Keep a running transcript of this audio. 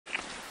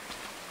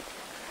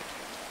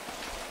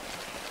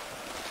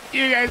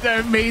You guys are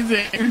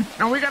amazing.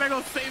 Now we gotta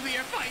go save the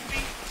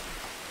FID.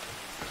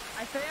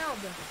 I failed.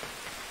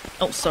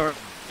 Oh, sorry.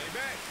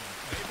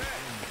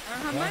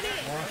 Money.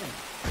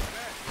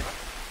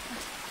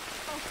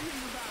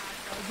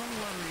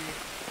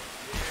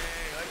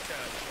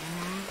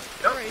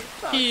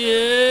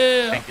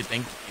 Yeah. Thank you,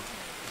 thank you.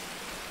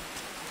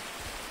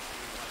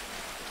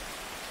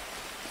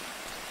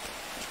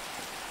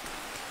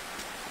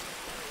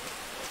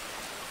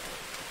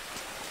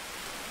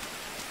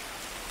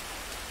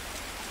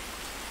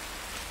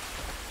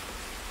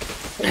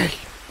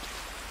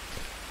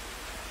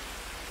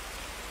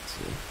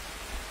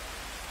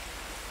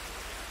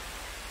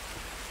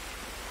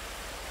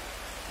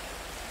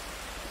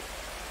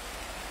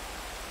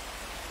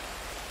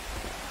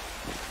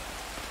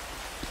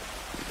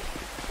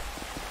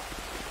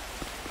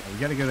 You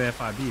gotta go to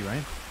FIB,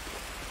 right?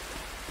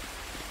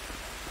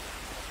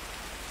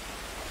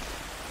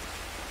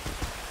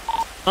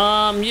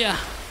 Yeah.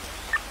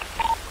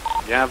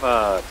 You have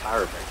a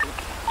tire repair.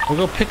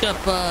 We'll go pick up,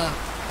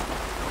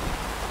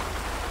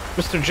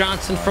 Mr.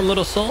 Johnson from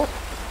Little Seoul.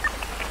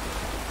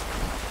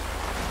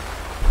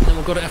 And then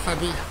we'll go to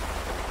FIB.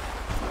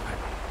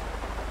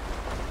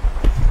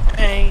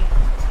 Hey,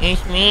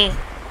 it's me.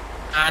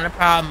 Not a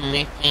problem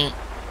with me.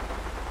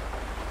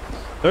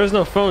 There's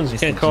no phones, you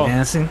can't call.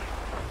 Dancing.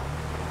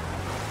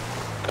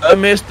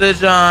 Mr.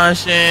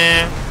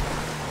 Johnson.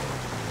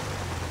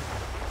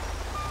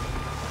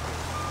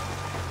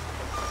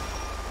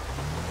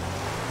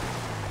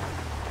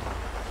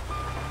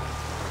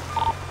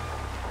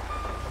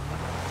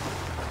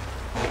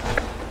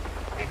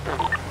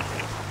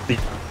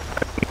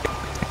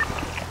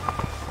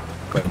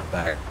 Went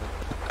back.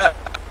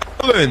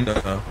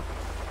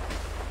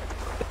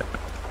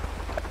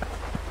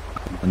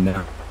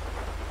 No.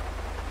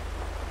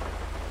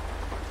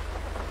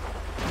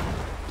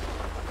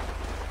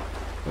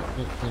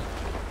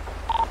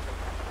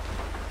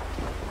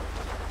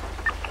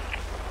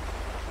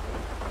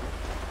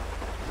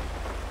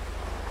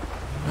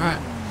 Alright.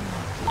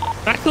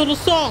 Back to Little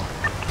Seoul.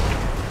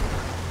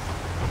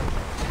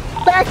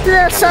 Back to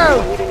the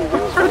soul.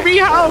 For me,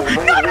 how? No,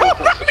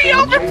 let me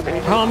open.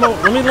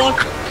 Let me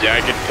lock. Yeah,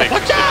 I can take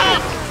Watch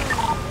out!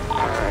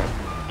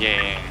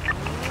 Yeah.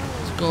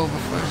 Let's go over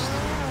first.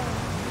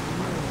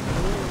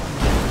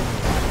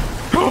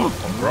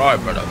 Alright,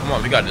 brother. Come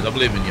on, we got this. I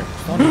believe in you.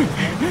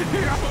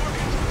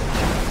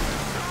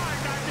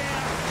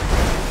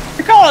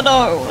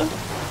 Ricardo!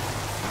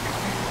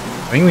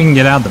 I think we can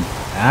get out the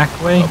back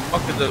way. The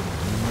fuck is the...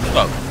 What's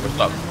up? What's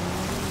up?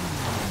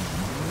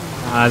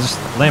 Just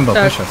Lambo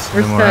push us.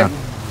 We're Then we're stuck. out.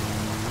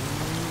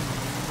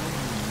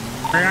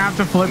 We're gonna have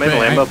to flip Maybe it,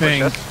 I Lambo push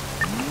think. us.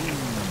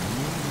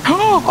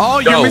 Oh,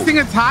 you're Go. missing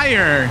a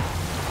tire.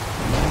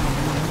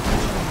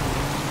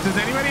 Does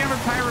anybody have a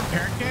tire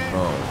repair kit?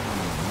 Oh.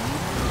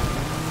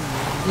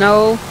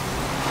 No.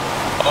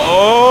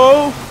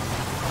 Oh!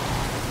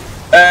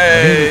 I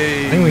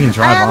Hey! think we can I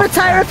drive have off a the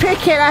tire back. repair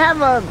kit. I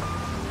have a.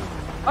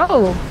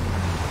 Oh.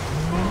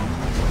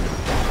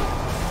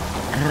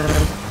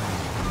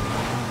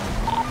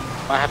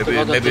 I have to go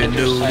to Maybe the a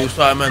new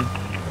Simon.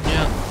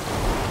 Yeah.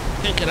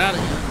 Can't get out of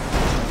here.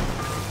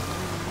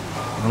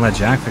 I'm gonna let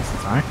Jack fix the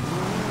tire.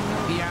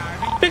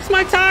 Yeah. Fix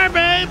my tire,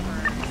 babe!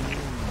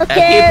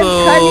 Okay,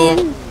 I'm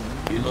coming.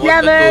 You know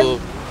Never.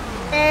 what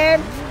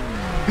And.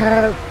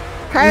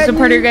 Is this a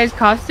part of your guys'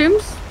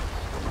 costumes?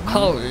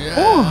 Oh,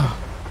 yeah.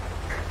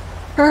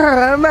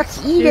 I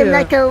must eat him Yeah.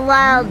 like a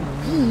wild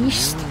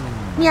beast.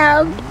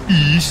 Meow.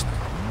 Beast.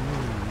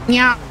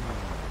 Yeah.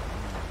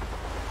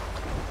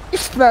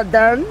 It's well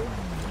done.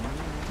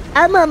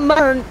 I'm a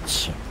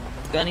munch.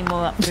 Got any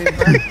more up food,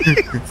 bro?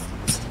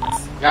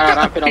 Gotta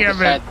wrap it up Damn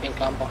the it. side, pink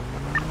combo.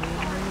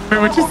 Wait,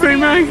 what you say,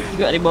 Meg? You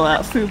got any more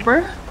out food,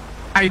 bro?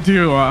 I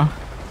do.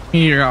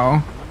 Here you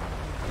go.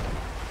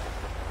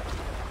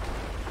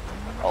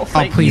 Oh, Oh,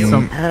 thank please you.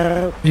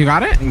 don't. You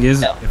got it? Thing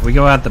is, if we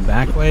go out the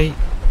back way,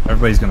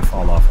 everybody's gonna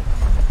fall off.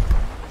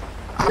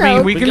 I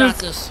mean, we We can got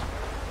just. this.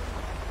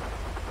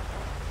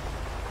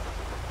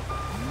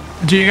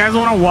 Do you guys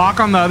want to walk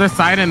on the other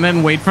side and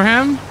then wait for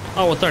him?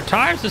 Oh, with our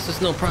tires, this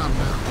is no problem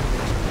now.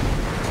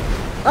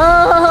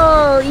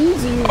 Oh,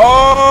 easy.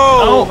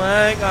 Oh,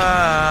 my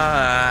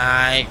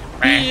god.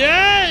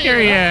 Yeah!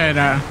 Period.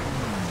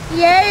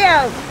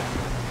 Yeah.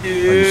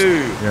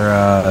 Dude. Your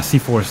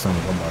C4 is on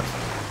the box.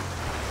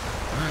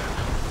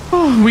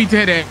 Oh, we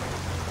did it.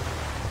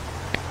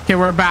 Okay,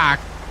 we're back.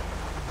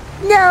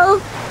 No,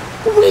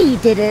 we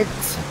did it.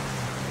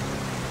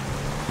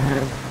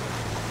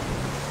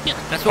 Yeah,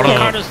 that's what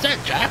Ricardo said,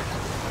 Jack.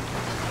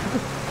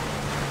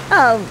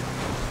 Oh.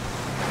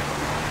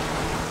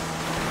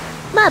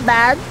 My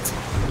bad.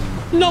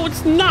 No,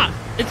 it's not.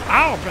 It's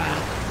our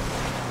bad.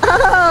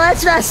 Oh,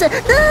 that's what I said.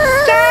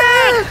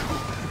 Ah!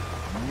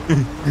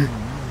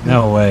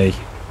 No way.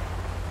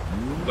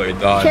 Wait,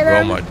 dog, Can bro,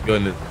 I- my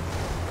goodness.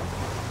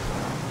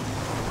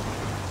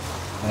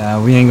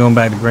 We ain't going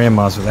back to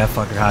grandma's with that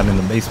fucker hiding in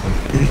the basement.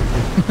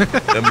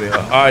 Them be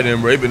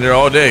hiding, bro. They been there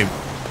all day.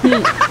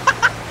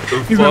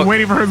 He's been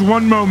waiting for his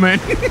one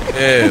moment.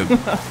 Yeah.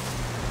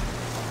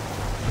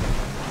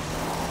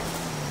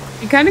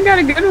 You kind of got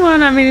a good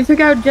one. I mean, he took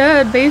out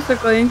Judd,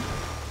 basically.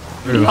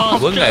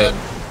 Look at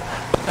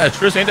that.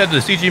 Tris, ain't that the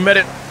CG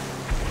medic?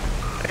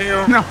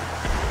 Damn. No,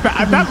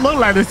 that looked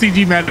like the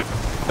CG medic.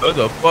 What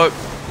the fuck?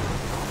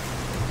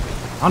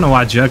 I don't know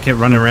why Judd kept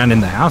running around in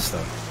the house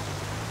though.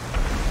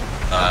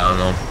 I don't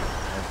know.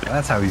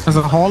 That's how he's. There's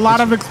a whole lot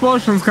of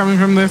explosions coming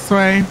from this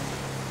way.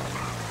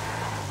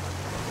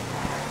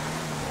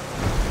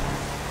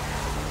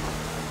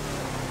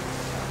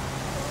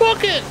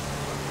 Fuck it!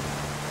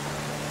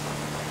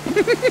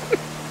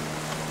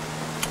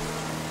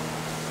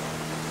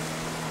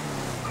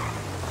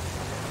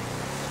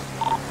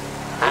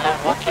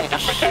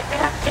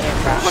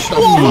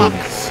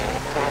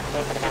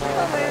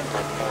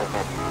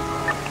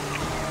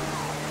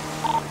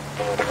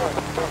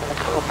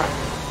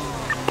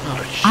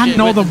 I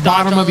know the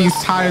bottom of these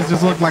tires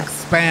just look like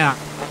spam.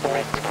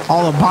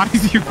 All the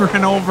bodies you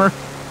ran over.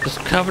 Just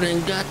covered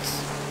in guts.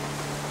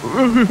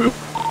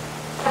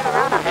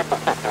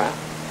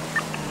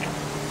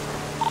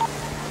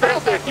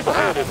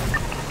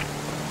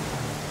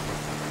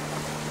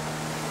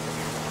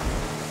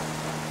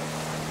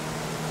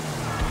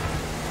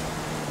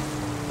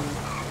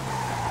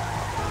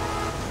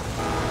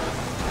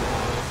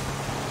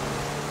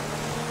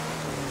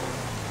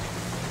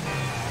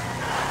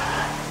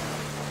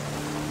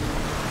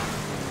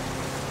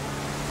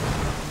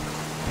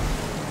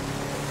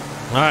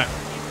 All right.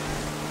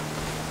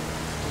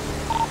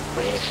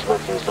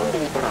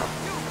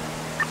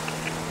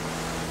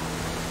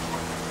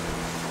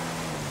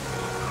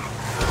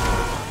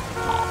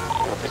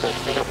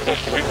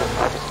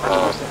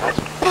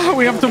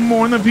 We have to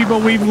mourn the people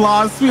we've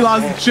lost. We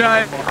lost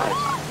Judd.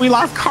 We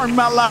lost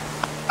Carmela.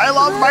 I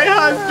lost my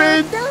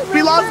husband.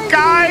 We lost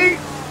Guy.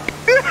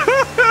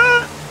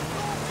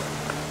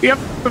 We have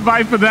to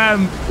survive for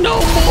them. No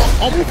more.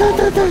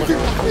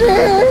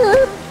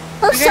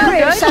 Oh,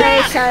 sorry,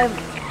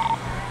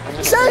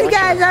 sorry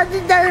guys, I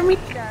didn't mean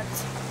that.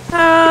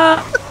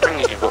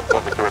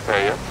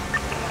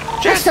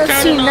 Just those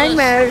two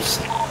nightmares.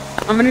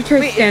 I'm gonna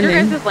try standing.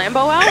 Is your guys'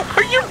 Lambo out?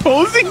 Are you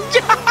posing,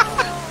 John?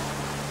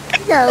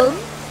 No.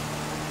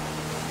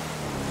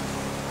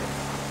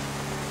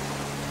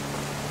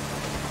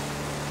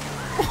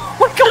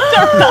 What goes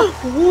down?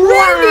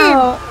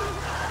 Wow.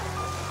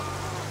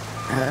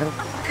 Good.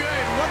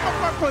 What the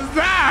fuck was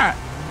that?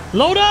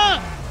 Load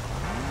up.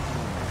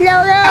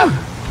 No.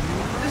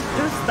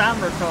 Just stand,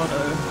 Ricardo.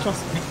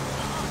 Trust me.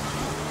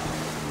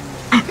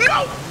 No.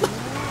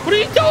 What are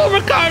you doing,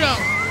 Ricardo?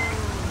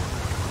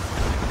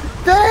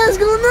 What the hell's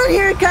going on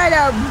here,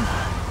 Ricardo?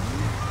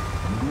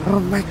 Oh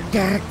my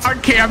god.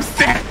 Okay, I'm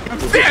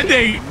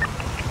standing.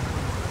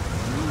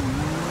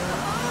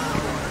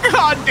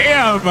 God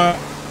damn.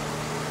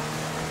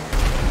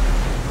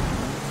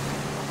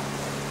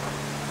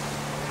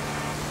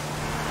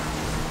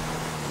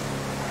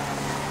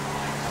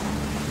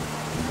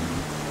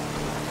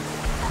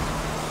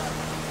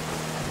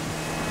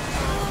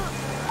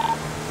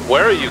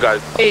 Where are you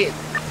guys? Wait,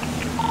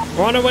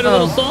 We're on our way to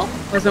Little Soul.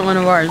 wasn't one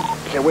of ours.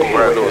 We're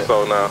at Little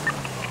Soul now.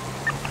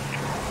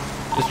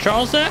 Is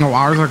Charles there? No,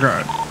 ours are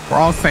good. We're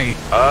all safe.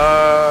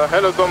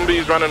 Hella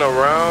zombies running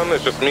around.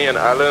 It's just me and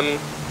Alan.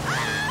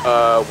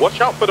 Watch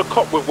out for the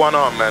cop with one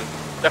arm, man.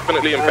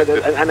 Definitely infected.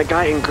 And the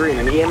guy in green,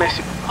 and EMS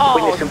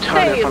witnessed him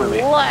turn in front of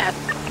me. Left.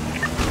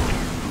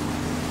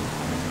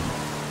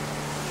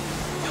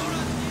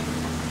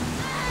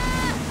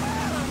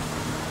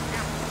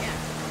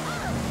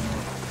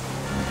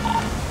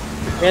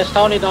 Yes,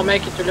 Tony, don't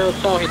make it to Little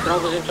Soul. He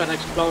drove us into an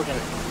explosion.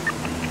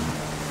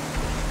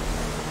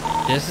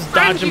 This is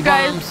Friends, dodging you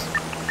guys. bombs.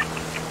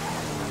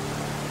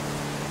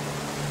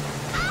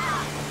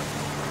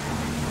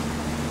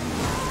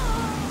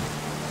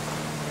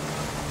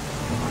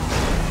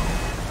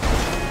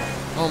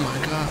 Oh my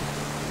god.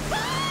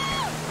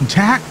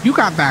 Jack, you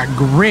got that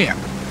grip.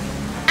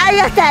 I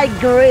got that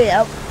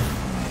grip.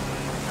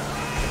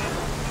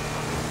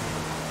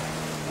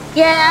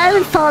 Yeah, I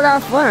haven't fallen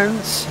off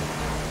once.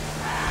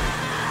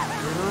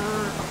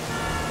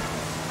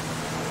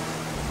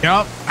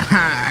 Yup.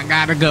 I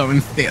gotta go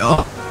and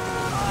still.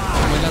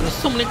 Oh my god, there's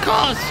so many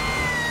cars.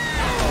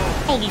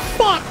 Holy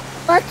fuck.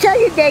 Watch out,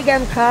 you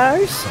daggum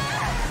cars.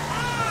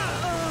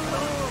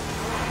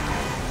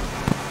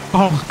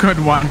 Oh, good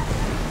one.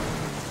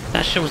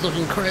 That shit was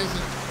looking crazy.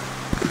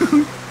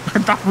 I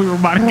thought we were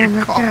about to Oh get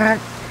my caught. god.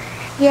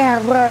 Yeah,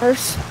 it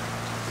was.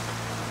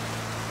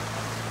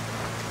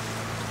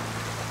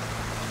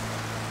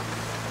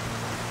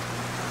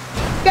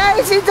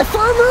 Guys, it's a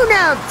full moon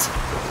out.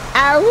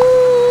 Ow.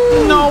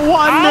 No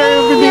wonder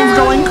everything's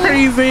going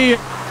crazy.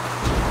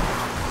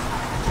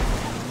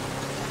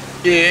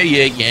 Yeah.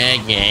 Yeah, yeah.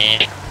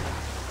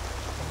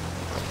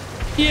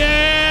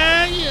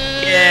 Yeah,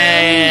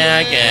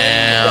 Yeah.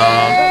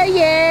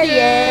 yeah,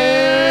 yeah.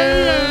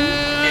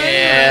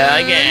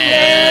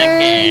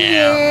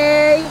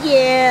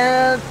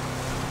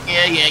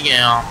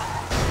 Yeah.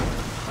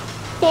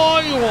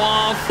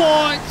 41,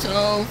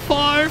 42,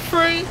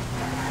 43.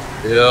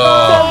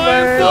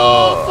 Yeah.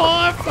 44,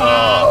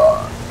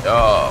 45.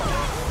 Yeah.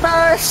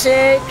 5,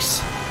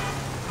 6.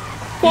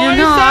 You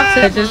know,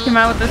 Offset just came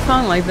out with a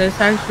song like this,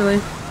 actually.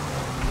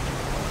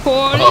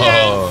 49,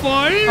 Oh.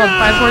 49. Called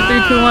 5, 4,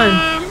 3, 2, 1.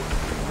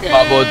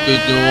 5, 4, 3,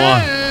 2,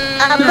 1.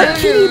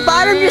 Bikini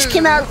Bottom just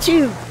came out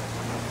too.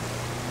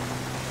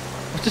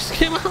 What just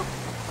came out?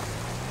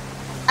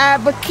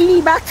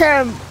 Bikini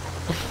Bottom.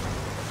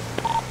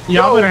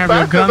 Y'all better have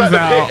your guns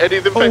out.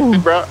 Eddie's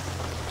infected, bro.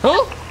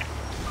 Who?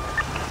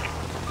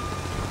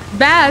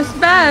 Bass.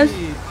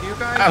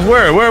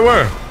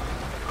 Where?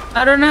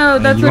 I don't know.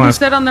 That's You what he want-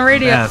 said on the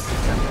radio. Yes.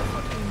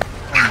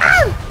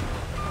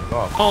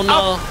 Oh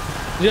no.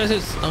 You guys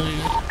hit. Oh,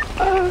 yeah.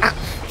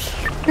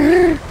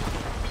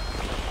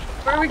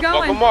 Where are we Fuck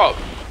going? him up.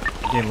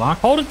 Get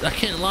locked. Hold it. I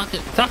can't lock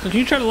it. Taco, can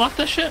you try to lock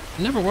that shit?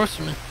 It never works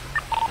for me.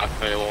 I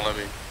think it won't let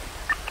me.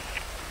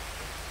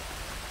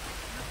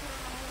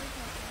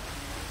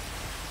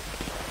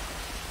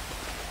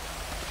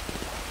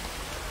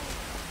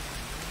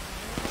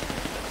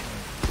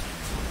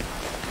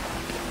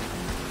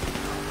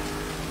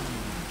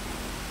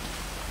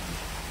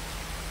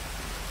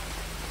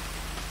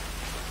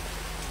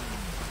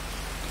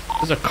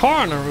 There's a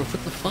car on the roof.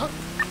 What the fuck?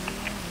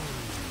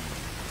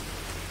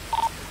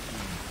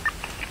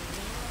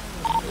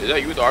 Is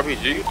that you with the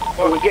RPG?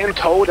 We're getting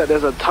told that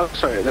there's a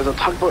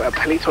tugboat at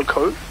Palito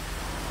Cove.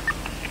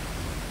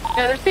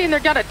 Yeah, they're saying they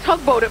got a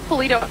tugboat at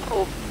Polito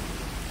Cove.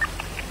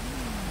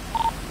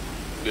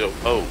 Yo,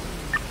 oh.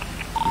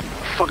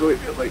 Fuck,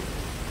 like,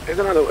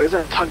 isn't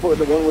a tugboat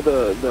the one with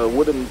the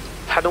wooden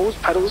paddles?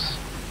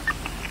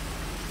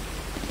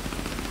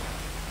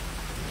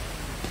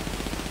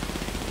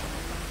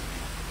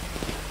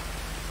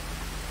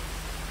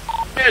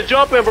 Man,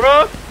 jumping,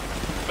 bro.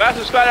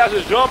 Master Skydash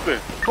is jumping.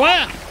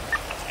 Where?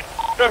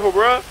 Careful,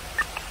 bro.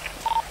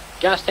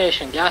 Gas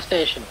station. Yeah, I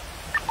think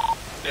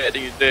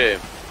he's dead.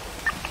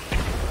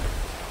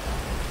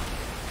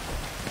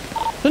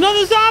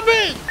 Another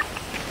zombie!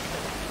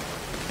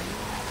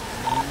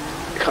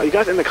 You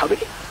guys in the cubby?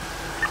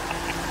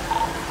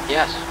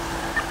 Yes.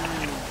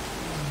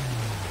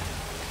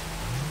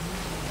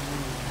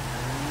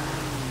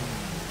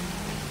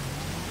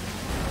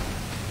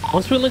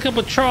 Once we link up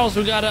with Charles,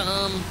 we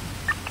gotta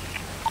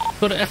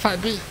go to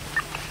FIB.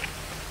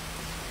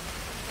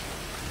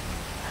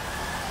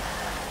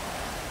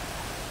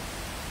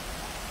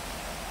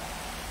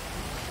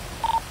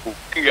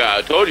 Yeah,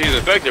 I told you he's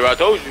infected. I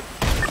told you.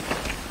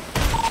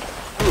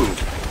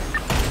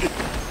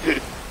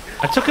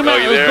 I took him Oh, out.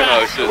 you It was there? back.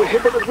 Oh, shit. We're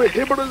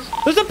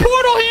hibbers. There's a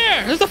portal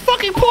here. There's a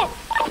fucking portal.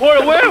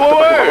 Where? Where?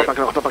 Oh, no.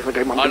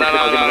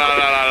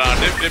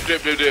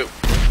 Dip.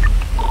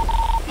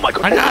 Oh my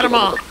god. I got him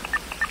all.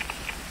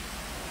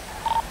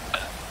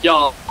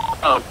 Yo.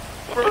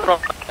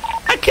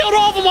 I killed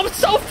all of them. I'm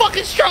so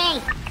fucking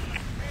strong.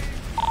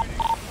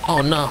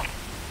 Oh no.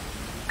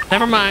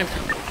 Never mind.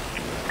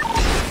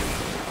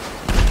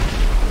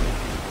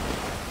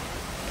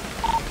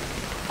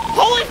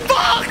 Holy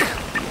fuck!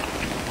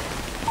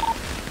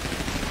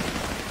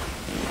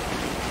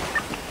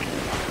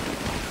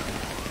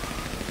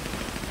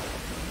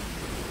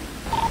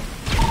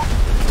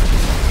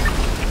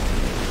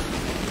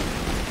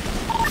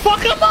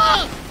 Fuck him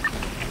up!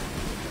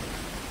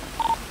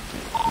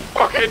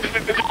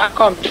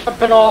 I'm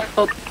jumping off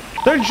the...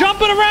 They're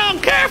jumping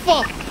around.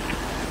 Careful!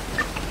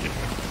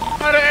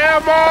 Out of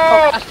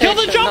ammo! Kill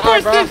the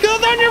jumpers! They're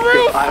on your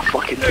roof! I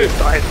fucking did.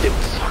 I did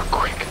so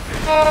quick.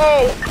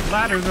 Oh!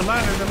 Ladders.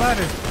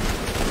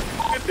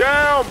 Get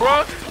down,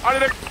 bro! I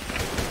did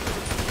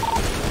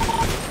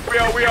We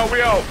out.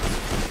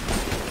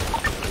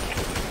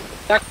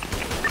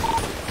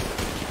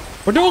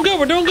 We're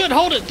doing good.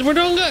 Hold it. We're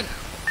doing good.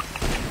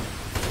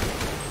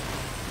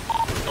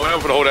 I'm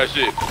gonna hold that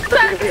shit. Jenny,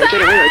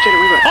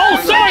 Oh,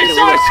 sorry.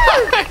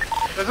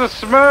 There's a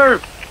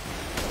Smurf!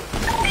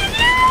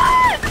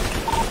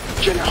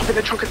 Jenny, hop in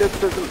the trunk of the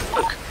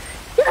look.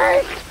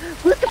 Guys,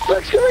 what the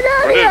fuck's going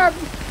on here?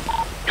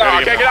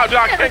 I can't get out,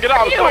 John. I can't get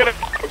out. I'm stuck in it.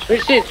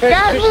 Switch seats.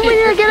 Guys, we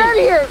need to get out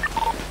of here.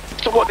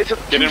 So what? It's a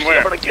Get in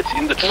where? Get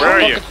in the Where are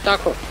trunk. you?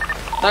 Taco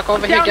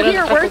over here. Down Get in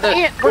here, the truck where's with this.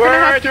 Ant? We're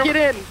gonna have to Where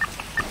get in.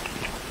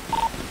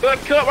 Look,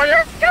 kill it right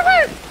here. Kill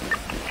it!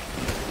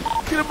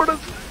 Get it, brothers.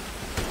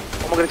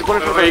 Oh my god, it's one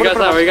in front of us. Where you guys at?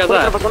 Where you guys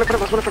at? One in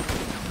front of us. I'm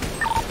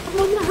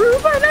on the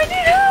roof and I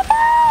need help.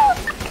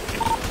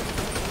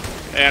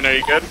 Ann, are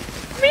you good?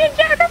 Me and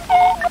Jennifer.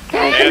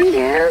 Guys, I need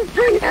help.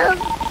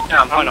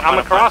 Yeah, I'm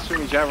across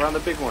from you, Jeff. We're on the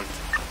big one.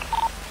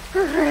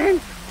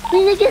 We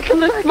need to get some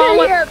The fuck small out of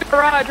one here. over the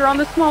garage. We're on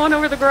the small one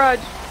over the garage.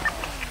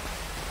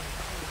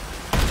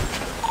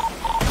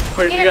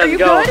 Where did Ant, you are guys you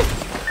go?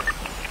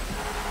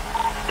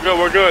 good?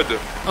 We're good.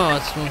 Oh,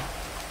 that's fine.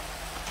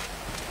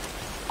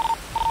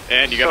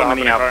 And you got so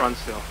many out front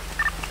still.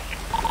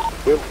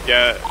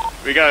 Yeah,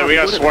 we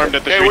got swarmed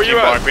at the street team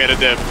block. We had a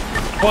dip.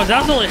 Boys,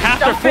 that was only half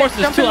their Jump in- forces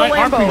jump too. in the I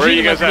Lambo. RPG Where are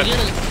you guys at the at?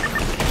 beginning.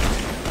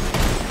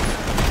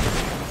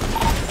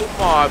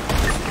 Come on.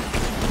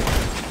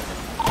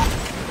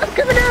 I'm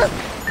coming up.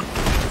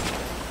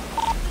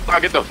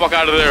 Get the fuck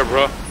out of there,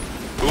 bro.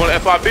 We want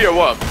FIB or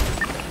what?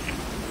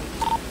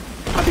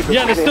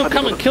 Yeah, they're still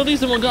coming. Kill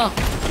these and we'll go.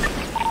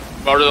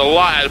 Bro, there's a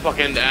lot at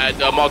fucking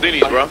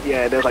Maldini's, bro.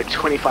 Yeah, there's like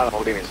 25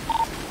 Maldini's.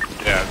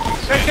 Yeah.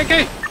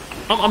 Hey.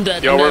 I'm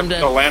dead. Yo, I'm we're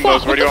dead. the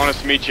Lambos. Where do you want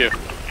us to meet you?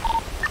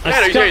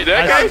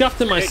 I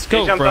scuffed in my He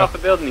scope, jumped bro. off the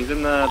building. He's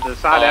in the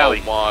side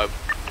alley. Oh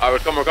my.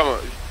 Alright, come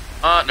on.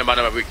 Never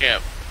mind, we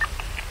can't.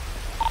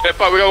 Hey,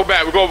 fuck, we gotta go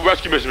back. We're going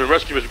rescue mission. We're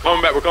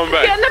coming back.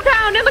 Get in the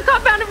pound, in the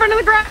compound in front of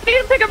the garage. I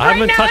need to pick up I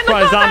haven't touched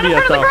by a zombie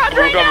yet, though.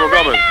 We're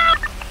coming.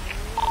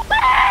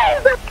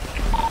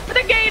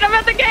 I'm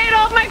at the gate.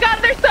 Oh my god,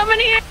 there's so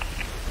many here.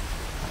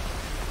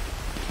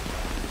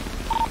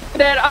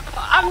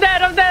 I'm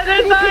dead.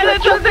 There's a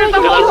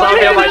whole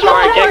zombie on my door.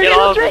 I can't get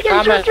off.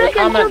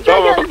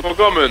 We're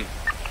coming.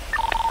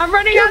 I'm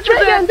running out to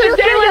Jalen's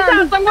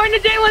house. I'm going to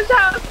Jalen's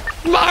house.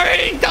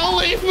 Mari, don't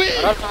leave me.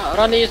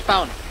 Run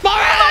eastbound.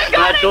 Mari! Oh my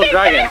god, Natural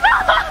dragon.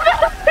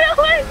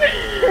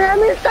 I'm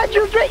in such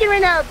a dragon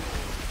right now.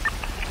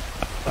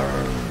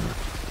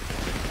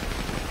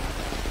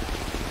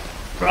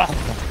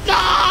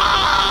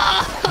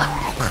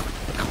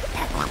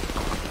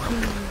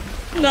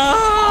 No!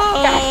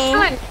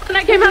 When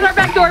I came out our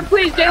back door,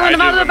 please, Jalen,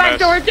 I'm out of the back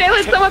door.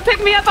 Jalen, someone pick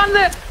me up on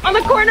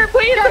the corner,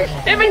 please.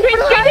 In between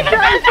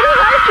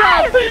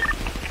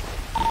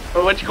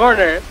Which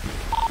corner?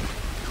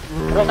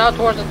 Run out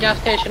towards the gas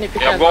station if you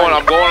can. I'm going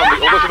to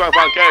see if I can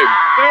find Cave.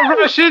 They're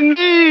rushing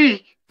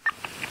me!